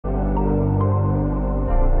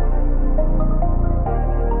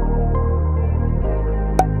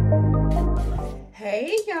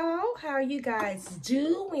are you guys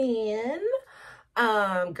doing?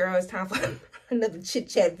 Girl, it's time for another chit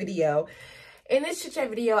chat video. In this chit chat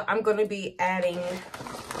video, I'm gonna be adding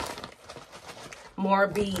more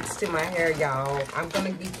beads to my hair, y'all. I'm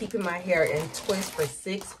gonna be keeping my hair in twist for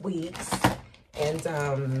 6 weeks.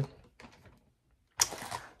 And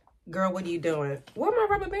girl, what are you doing? Where my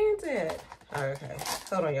rubber bands at? Okay,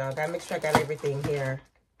 hold on, y'all. Gotta make sure I got everything here.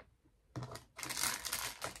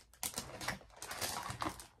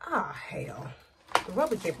 Oh, hell. The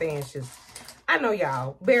rubber bands just, I know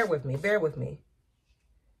y'all. Bear with me. Bear with me.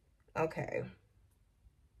 Okay.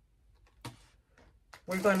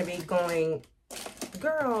 We're going to be going,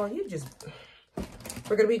 girl,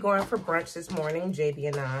 we're going to be going for brunch this morning, JB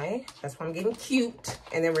and I. That's why I'm getting cute.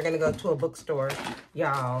 And then we're going to go to a bookstore.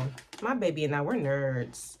 Y'all, my baby and I, we're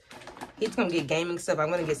nerds. He's going to get gaming stuff. I'm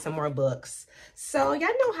going to get some more books. So, y'all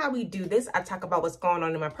know how we do this. I talk about what's going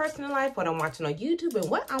on in my personal life, what I'm watching on YouTube, and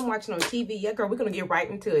what I'm watching on TV. Yeah, girl, we're going to get right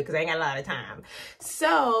into it because I ain't got a lot of time.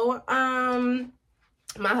 So,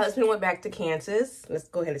 my husband went back to Kansas. Let's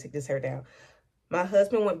go ahead and take this hair down. My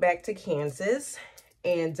husband went back to Kansas,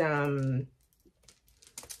 and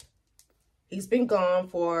he's been gone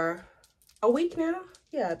for a week now.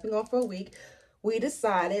 Yeah, I've been gone for a week. We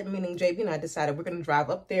decided, meaning JB and I decided, we're going to drive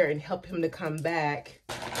up there and help him to come back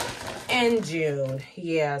in June.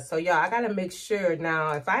 Yeah, so y'all, I got to make sure.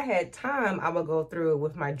 Now, if I had time, I would go through it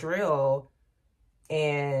with my drill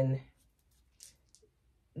and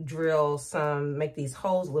drill some, make these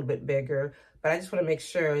holes a little bit bigger. But I just want to make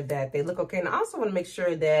sure that they look okay. And I also want to make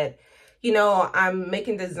sure that, you know, I'm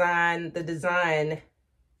making the design,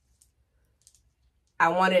 I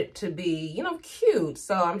want it to be, you know, cute.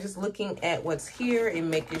 So I'm just looking at what's here and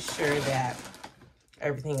making sure that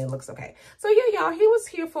everything looks okay. So yeah, y'all, he was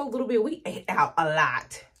here for a little bit. We ate out a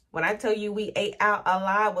lot. When I tell you we ate out a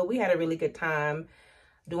lot, well, we had a really good time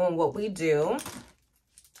doing what we do.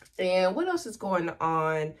 And what else is going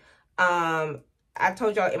on? I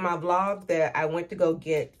told y'all in my vlog that I went to go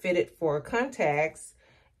get fitted for contacts,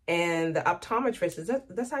 and the optometrist,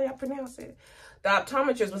 that's how y'all pronounce it? The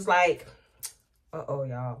optometrist was like, uh-oh,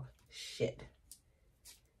 y'all, shit.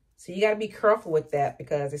 So you got to be careful with that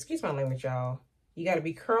because, excuse my language, y'all. You got to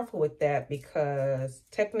be careful with that because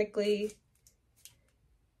technically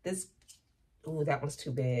this, ooh, that one's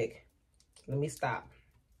too big. Let me stop.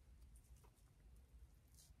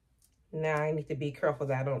 Now I need to be careful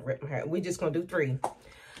that I don't rip my hair. We're just going to do 3.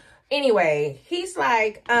 Anyway, he's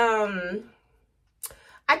like, I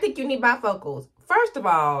think you need bifocals. First of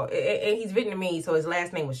all, and he's Vietnamese, so his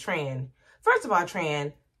last name was Tran. First of all,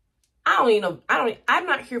 Tran, I'm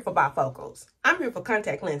not here for bifocals. I'm here for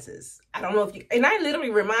contact lenses. I don't know if you, and I literally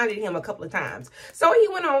reminded him a couple of times. So he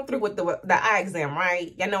went on through with the eye exam,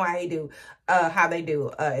 right? Y'all know how they do.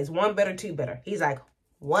 Is 1 better, 2 better? He's like,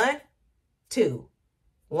 1, 2,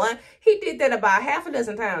 1. He did that about half a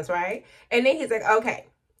dozen times, right? And then he's like, okay,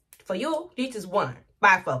 for you, this is 1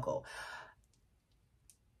 bifocal.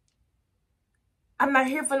 I'm not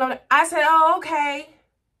here for no, I said, oh, okay.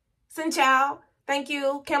 Xin chào. Thank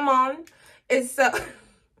you. Come on. It's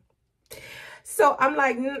so I'm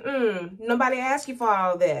like, nobody asked you for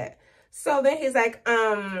all that. So then he's like,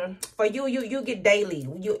 for you get daily.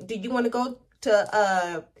 Do you want to go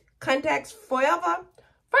to contacts forever?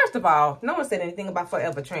 First of all, no one said anything about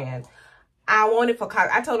forever, Tran.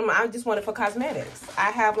 I told him I just want it for cosmetics.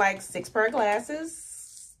 I have like 6 pair of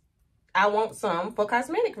glasses. I want some for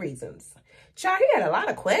cosmetic reasons. Child, he had a lot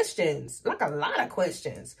of questions, like a lot of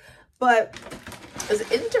questions. But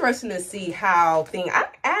it's interesting to see how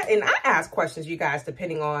I ask questions, you guys,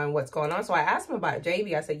 depending on what's going on. So I asked him about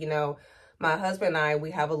JB. I said, you know, my husband and I,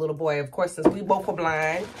 we have a little boy. Of course, since we both were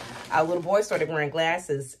blind, our little boy started wearing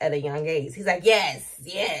glasses at a young age. He's like, yes,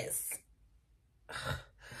 yes.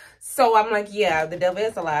 So I'm like, yeah, the devil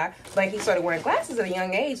is a lie. But he started wearing glasses at a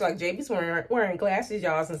young age. Like JB's wearing glasses,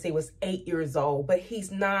 y'all, since he was 8 years old. But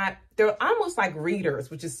he's not, they're almost like readers,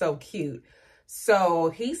 which is so cute. So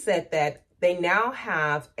he said that they now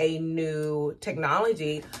have a new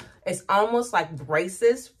technology. It's almost like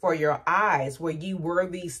braces for your eyes where you wear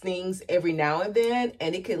these things every now and then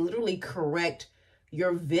and it can literally correct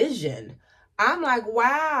your vision. I'm like,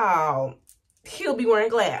 wow, he'll be wearing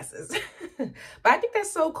glasses. But I think that's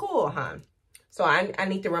so cool, huh? So I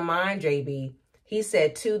need to remind JB. He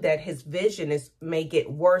said too that his vision may get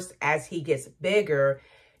worse as he gets bigger.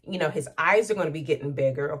 You know, his eyes are going to be getting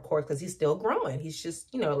bigger, of course, because he's still growing. He's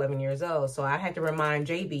just, you know, 11 years old. So I had to remind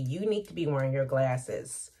JB, you need to be wearing your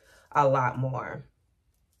glasses a lot more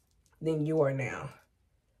than you are now.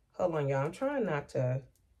 Hold on, y'all. I'm trying not to.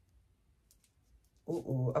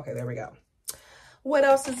 Ooh, okay, there we go. What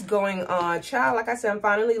else is going on? Child, like I said, I'm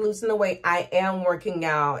finally losing the weight. I am working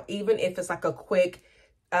out, even if it's like a quick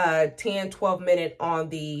 10-12 minute on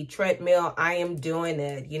the treadmill. I am doing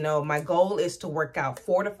it. You know, my goal is to work out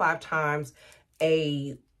 4 to 5 times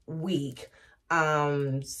a week.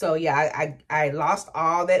 So yeah, I lost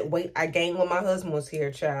all that weight I gained when my husband was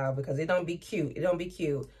here, child, because it don't be cute. It don't be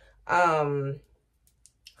cute. Hold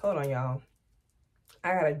on, y'all.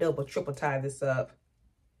 I gotta double, triple tie this up.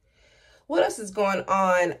 What else is going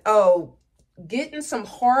on? Oh, getting some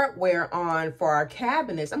hardware on for our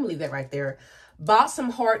cabinets. I'm gonna leave that right there. Bought some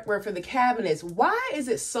hardware for the cabinets. Why is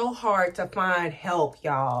it so hard to find help,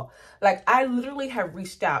 y'all? Like, I literally have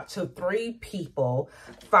reached out to 3 people,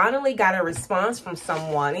 finally got a response from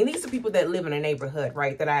someone. And these are people that live in a neighborhood,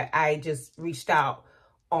 right? That I just reached out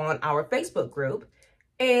on our Facebook group.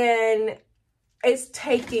 And it's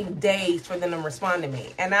taking days for them to respond to me.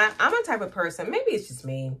 And I'm a type of person, maybe it's just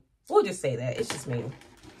me. We'll just say that. It's just me.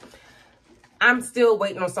 I'm still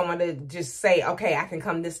waiting on someone to just say, okay, I can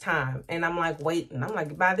come this time. And I'm like waiting. I'm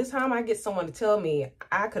like, by this time I get someone to tell me,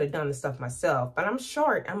 I could have done this stuff myself. But I'm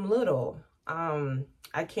short. I'm little.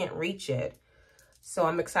 I can't reach it. So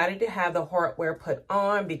I'm excited to have the hardware put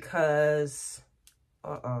on because,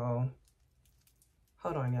 hold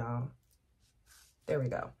on, y'all. There we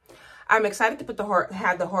go. I'm excited to put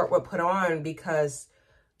have the hardware put on because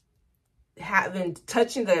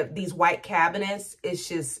touching these white cabinets, it's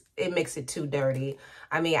just, it makes it too dirty.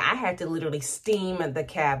 I mean, I had to literally steam the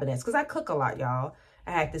cabinets because I cook a lot, y'all.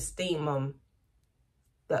 I had to steam them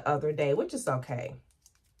the other day, which is okay.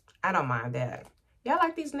 I don't mind that. Y'all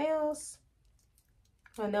like these nails?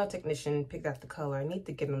 My nail technician picked out the color. I need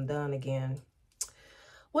to get them done again.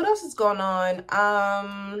 What else is going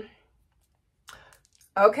on?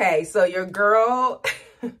 Okay, so your girl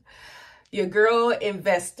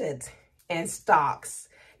invested in stocks.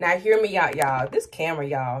 Now hear me out, y'all. This camera,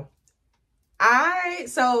 y'all. I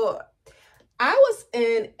was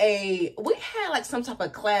in we had like some type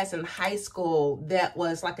of class in high school that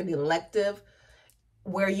was like an elective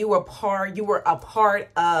where you were a part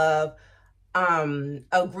of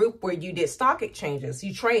a group where you did stock exchanges.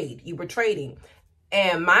 You were trading.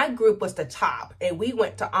 And my group was the top, and we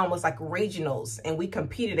went to almost like regionals, and we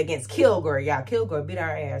competed against Kilgore. Y'all, Kilgore beat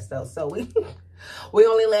our ass though. So we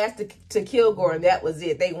only lasted to Kilgore, and that was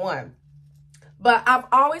it. They won. But I've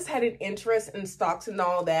always had an interest in stocks and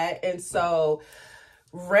all that. And so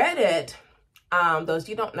Reddit, those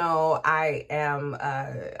you don't know,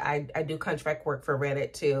 I do contract work for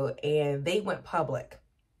Reddit too, and they went public.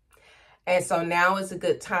 And so now is a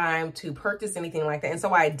good time to purchase anything like that. And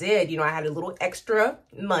so I did, you know, I had a little extra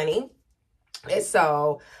money. And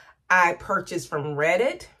so I purchased from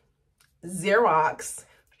Reddit, Xerox,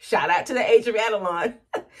 shout out to the age of Adelon,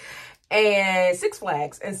 and Six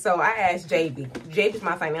Flags. And so I asked JB. JB's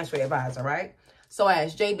my financial advisor, right? So I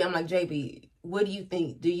asked JB, I'm like, JB, what do you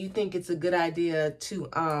think? Do you think it's a good idea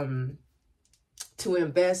to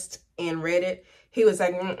invest in Reddit? He was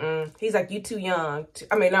like, He's like, you too young.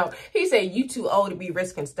 No, he said, you too old to be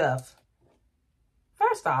risking stuff.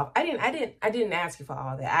 First off, I didn't ask you for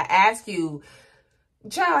all that. I asked you,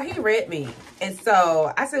 child, he read me. And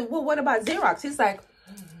so I said, well, what about Xerox? He's like,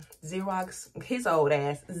 Xerox, his old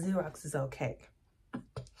ass, Xerox is okay.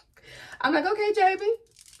 I'm like, okay, JB.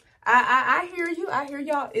 I hear you. I hear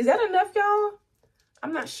y'all. Is that enough, y'all?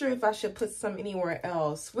 I'm not sure if I should put some anywhere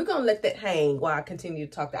else. We're going to let that hang while I continue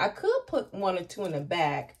to talk. I could put 1 or 2 in the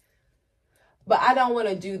back, but I don't want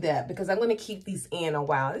to do that because I'm going to keep these in a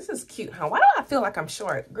while. This is cute, huh? Why do I feel like I'm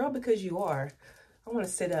short? Girl, because you are. I want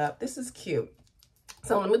to sit up. This is cute.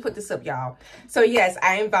 So let me put this up, y'all. So yes,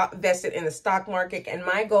 I invested in the stock market, and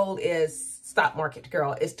my goal is, stock market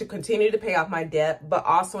girl, is to continue to pay off my debt, but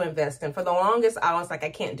also invest in. For the longest, I was like, I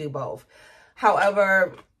can't do both.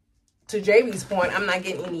 However, to JB's point, I'm not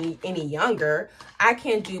getting any younger. I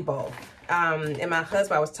can't do both. And my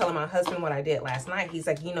husband, I was telling my husband what I did last night. He's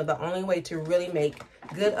like, you know, the only way to really make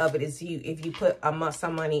good of it is if you put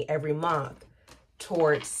some money every month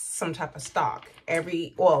towards some type of stock.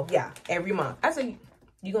 Every month. I said,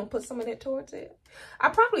 you gonna put some of that towards it?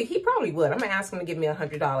 He probably would. I'm gonna ask him to give me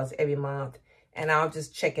 $100 every month, and I'll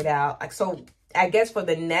just check it out. Like, so I guess for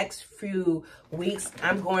the next few weeks,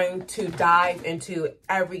 I'm going to dive into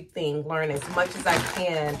everything, learn as much as I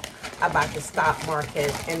can about the stock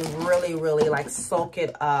market, and really, really like soak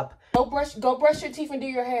it up. Go brush your teeth and do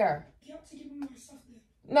your hair.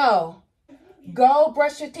 No, go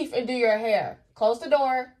brush your teeth and do your hair. Close the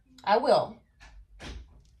door. I will.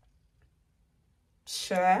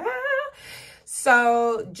 Sure.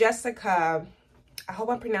 So Jessica, I hope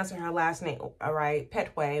I'm pronouncing her last name all right,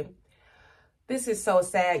 Pettway. This is so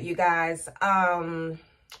sad, you guys.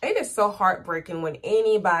 It is so heartbreaking when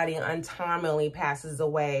anybody untimely passes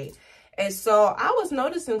away. And so I was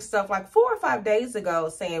noticing stuff like 4 or 5 days ago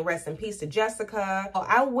saying rest in peace to Jessica.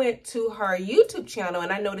 I went to her YouTube channel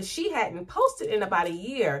and I noticed she hadn't posted in about a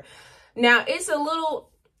year. Now, it's a little,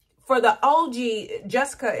 for the OG,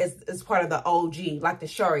 Jessica is part of the OG, like the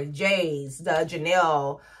Shari J's, the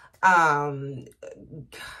Janelle,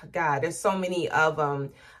 God, there's so many of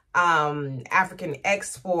them. African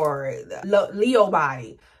Export, Leo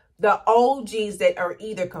Body, the OGs that are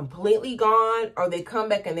either completely gone or they come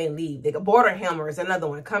back and they leave. The Border Hammer is another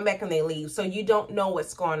one, come back and they leave. So you don't know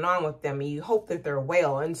what's going on with them and you hope that they're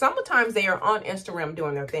well. And sometimes they are on Instagram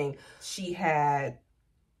doing their thing. She had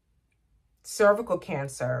cervical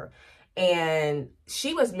cancer and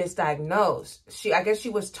she was misdiagnosed. I guess she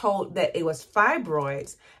was told that it was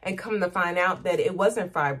fibroids and come to find out that it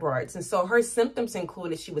wasn't fibroids. And so her symptoms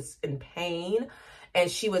included she was in pain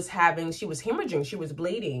and she was hemorrhaging, she was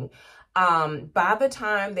bleeding. By the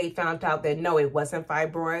time they found out that no, it wasn't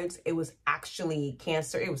fibroids, it was actually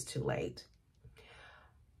cancer, it was too late.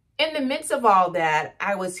 In the midst of all that,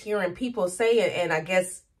 I was hearing people say it, and I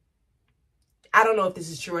guess, I don't know if this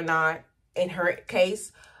is true or not in her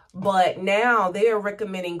case, but now they are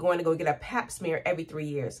recommending going to go get a pap smear every 3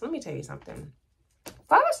 years. Let me tell you something.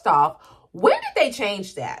 First off, when did they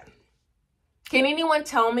change that? Can anyone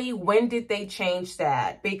tell me when did they change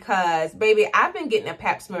that? Because, baby, I've been getting a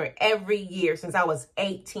pap smear every year since I was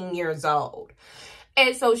 18 years old.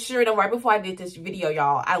 And so, sure enough, right before I did this video,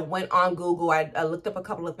 y'all, I went on Google. I looked up a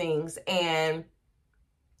couple of things, and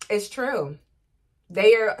it's true.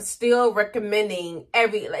 They are still recommending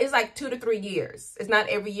it's like 2 to 3 years. It's not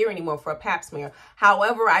every year anymore for a pap smear.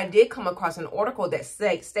 However, I did come across an article that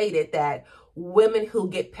stated that women who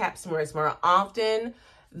get pap smears more often,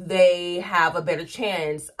 they have a better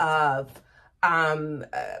chance of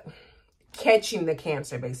catching the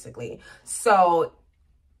cancer, basically. So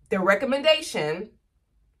the recommendation,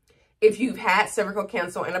 if you've had cervical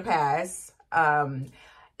cancer in the past,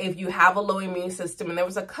 if you have a low immune system, and there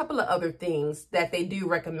was a couple of other things that they do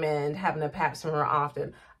recommend having a pap smear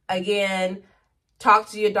often. Again, talk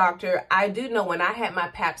to your doctor. I do know when I had my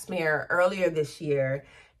pap smear earlier this year,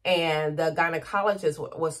 and the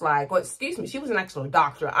gynecologist was like, well, excuse me, she was an actual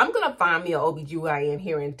doctor. I'm going to find me an OBGYN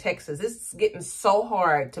here in Texas. It's getting so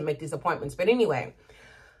hard to make these appointments. But anyway,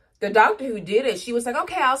 the doctor who did it, she was like,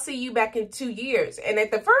 okay, I'll see you back in 2 years. And at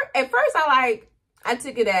first I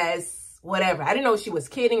took it as whatever. I didn't know if she was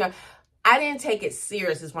kidding, or I didn't take it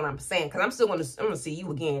serious is what I'm saying. Because I'm going to see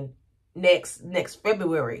you again next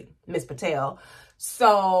February, Miss Patel.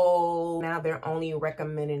 So now they're only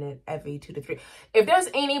recommending it every 2 to 3. If there's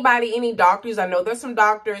any doctors, I know there's some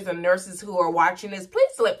doctors and nurses who are watching this,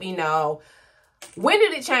 please let me know. When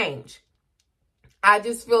did it change? I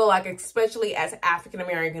just feel like, especially as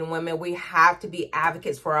African-American women, we have to be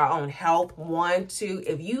advocates for our own health. 1, 2,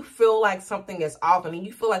 if you feel like something is off and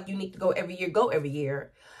you feel like you need to go every year, go every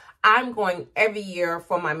year. I'm going every year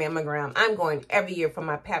for my mammogram. I'm going every year for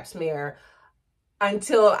my pap smear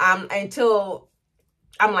until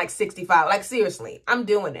I'm like 65. Like, seriously, I'm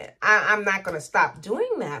doing it. I'm not going to stop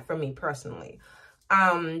doing that for me personally.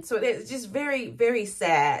 So it's just very, very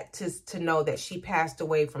sad to know that she passed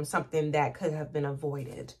away from something that could have been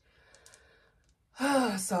avoided.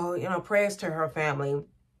 So, you know, prayers to her family.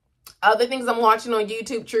 Other things I'm watching on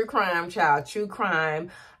YouTube, true crime, child, true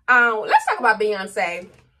crime. Let's talk about Beyonce.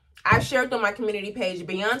 I shared on my community page,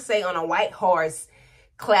 Beyonce on a white horse,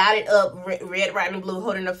 clouded up, red, white, and blue,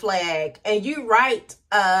 holding a flag. And you right,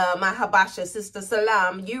 my Habasha sister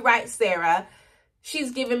Salam, you right, Sarah.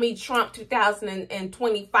 She's giving me Trump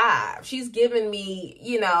 2025. She's giving me,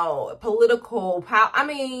 you know, political power. I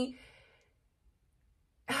mean,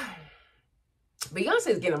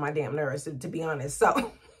 Beyonce's getting on my damn nerves, to be honest. So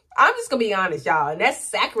I'm just going to be honest, y'all. And that's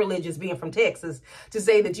sacrilegious being from Texas to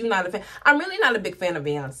say that you're not a fan. I'm really not a big fan of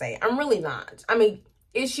Beyonce. I'm really not. I mean,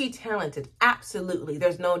 is she talented? Absolutely.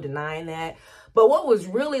 There's no denying that. But what was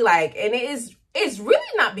really like, and it's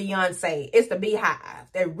really not Beyonce. It's the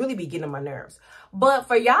Beehive that really be getting on my nerves. But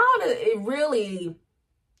for y'all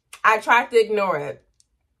I tried to ignore it.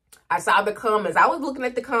 I saw the comments. I was looking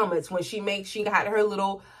at the comments when she had her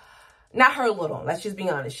little, not her little, let's just be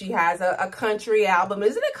honest. She has a country album.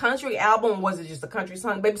 Is it a country album or was it just a country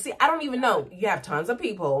song? Baby, see, I don't even know. You have tons of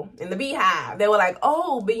people in the Beehive. They were like,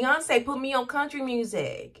 oh, Beyonce put me on country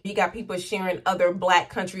music. You got people sharing other Black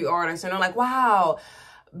country artists and they're like, wow,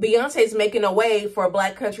 Beyonce's making a way for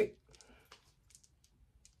Black country.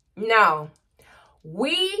 No.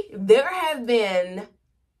 There have been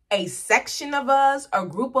a section of us, a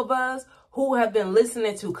group of us who have been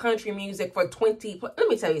listening to country music for 20, let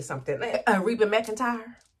me tell you something. Reba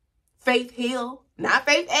McEntire, Faith Hill, not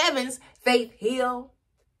Faith Evans, Faith Hill,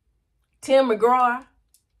 Tim McGraw,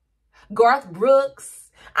 Garth Brooks.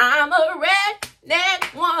 I'm a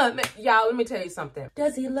redneck woman. Y'all, let me tell you something.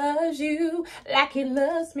 Does he love you like he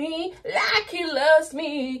loves me? Like he loves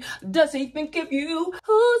me? Does he think of you?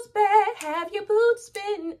 Whose bed have your boots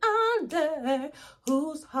been under?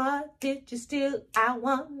 Whose heart did you steal? I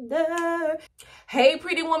wonder. Hey,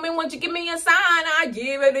 pretty woman, won't you give me a sign? I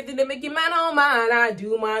give everything to make you mine on mine. I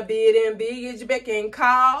do my bid and big as you beck and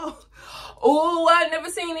call. Oh, I've never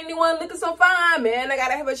seen anyone looking so fine, man. I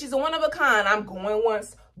gotta have her. She's a one of a kind. I'm going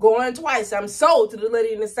once, going twice. I'm sold to the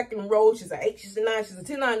lady in the second row. She's an 8, she's a 9, she's a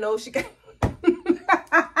 10. I know she got.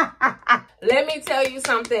 Let me tell you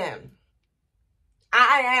something.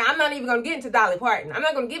 I'm not even gonna get into Dolly Parton. I'm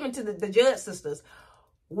not gonna get into the Judge sisters.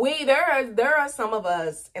 There are some of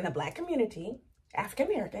us in the Black community, African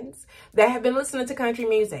Americans, that have been listening to country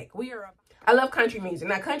music. I love country music.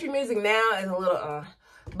 Now, country music now is a little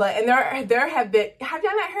but, and there have been, have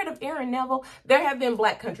y'all not heard of Aaron Neville? There have been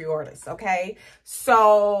Black country artists, okay?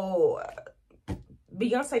 So,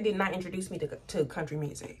 Beyonce did not introduce me to country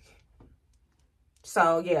music.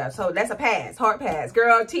 So, yeah, so that's a pass, hard pass.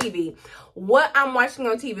 Girl, TV. What I'm watching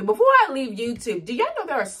on TV. Before I leave YouTube, do y'all know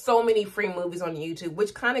there are so many free movies on YouTube,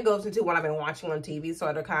 which kind of goes into what I've been watching on TV,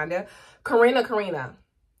 sort of, kind of. Karina.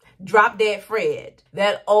 Drop Dead Fred.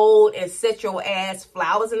 That old and Set Your Ass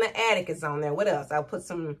Flowers in the Attic is on there. What else? I'll put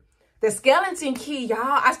some... The Skeleton Key, y'all.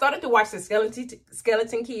 I started to watch the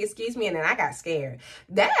Skeleton Key, excuse me, and then I got scared.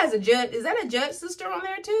 That has a Judge... Is that a Judge sister on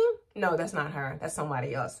there too? No, that's not her. That's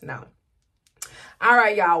somebody else. No. All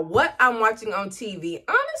right, y'all. What I'm watching on TV,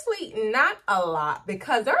 honestly, not a lot,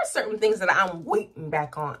 because there are certain things that I'm waiting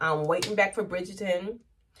back on. I'm waiting back for Bridgerton.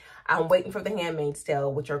 I'm waiting for The Handmaid's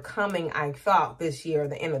Tale, which are coming, I thought, this year,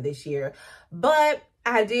 the end of this year. But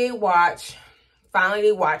I did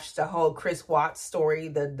finally watch the whole Chris Watts story,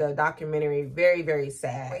 the documentary. Very, very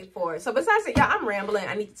sad. Wait for it. So besides that, y'all, I'm rambling.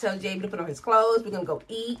 I need to tell JB to put on his clothes. We're going to go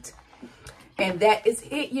eat. And that is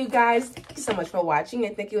it, you guys. Thank you so much for watching.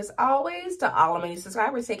 And thank you, as always, to all of my new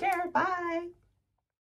subscribers. Take care. Bye.